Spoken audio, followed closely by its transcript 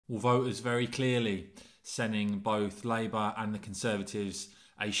Well, voters very clearly sending both Labour and the Conservatives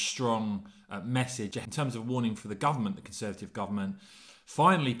a strong message in terms of warning for the government, the Conservative government.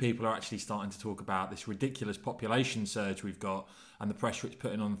 Finally, people are actually starting to talk about this ridiculous population surge we've got and the pressure it's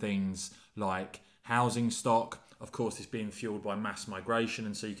putting on things like housing stock. Of course, it's being fueled by mass migration.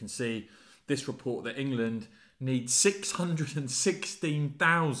 And so you can see this report that England needs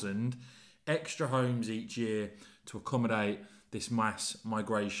 616,000 extra homes each year to accommodate this mass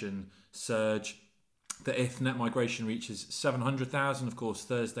migration surge. That if net migration reaches 700,000, of course,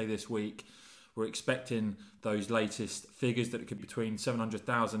 Thursday this week, we're expecting those latest figures that it could be between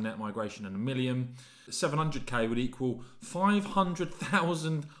 700,000 net migration and 1 million. 700k would equal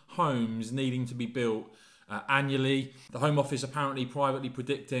 500,000 homes needing to be built annually. The Home Office apparently privately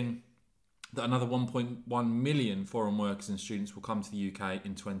predicting that another 1.1 million foreign workers and students will come to the UK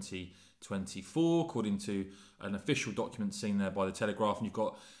in 2024, according to an official document seen there by the Telegraph. And you've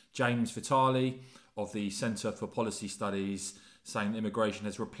got James Vitale of the Centre for Policy Studies saying that immigration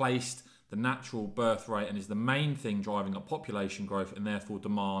has replaced the natural birth rate and is the main thing driving up population growth and therefore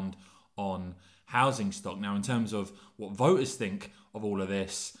demand on housing stock. Now, in terms of what voters think of all of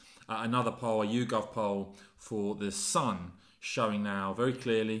this, another poll, a YouGov poll for The Sun, showing now very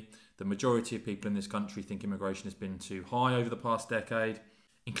clearly the majority of people in this country think immigration has been too high over the past decade,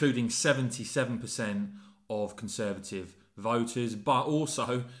 including 77% of Conservative voters, but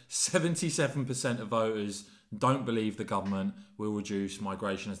also 77% of voters don't believe the government will reduce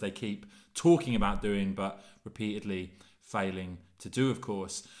migration, as they keep talking about doing, but repeatedly failing to do, of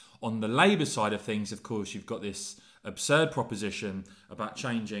course. On the Labour side of things, of course, you've got this absurd proposition about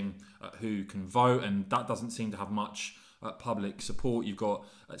changing who can vote, and that doesn't seem to have much public support. You've got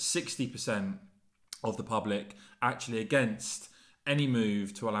 60% of the public actually against any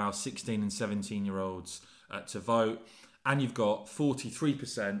move to allow 16 and 17-year-olds to vote. And you've got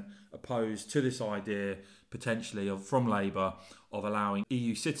 43% opposed to this idea, potentially, from Labour, of allowing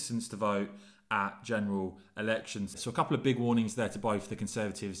EU citizens to vote at general elections. So a couple of big warnings there to both the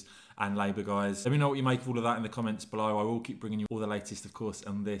Conservatives and Labour guys. Let me know what you make of all of that in the comments below. I will keep bringing you all the latest, of course,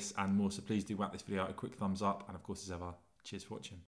 on this and more. So please do whack this video out a quick thumbs up. And of course, as ever, cheers for watching.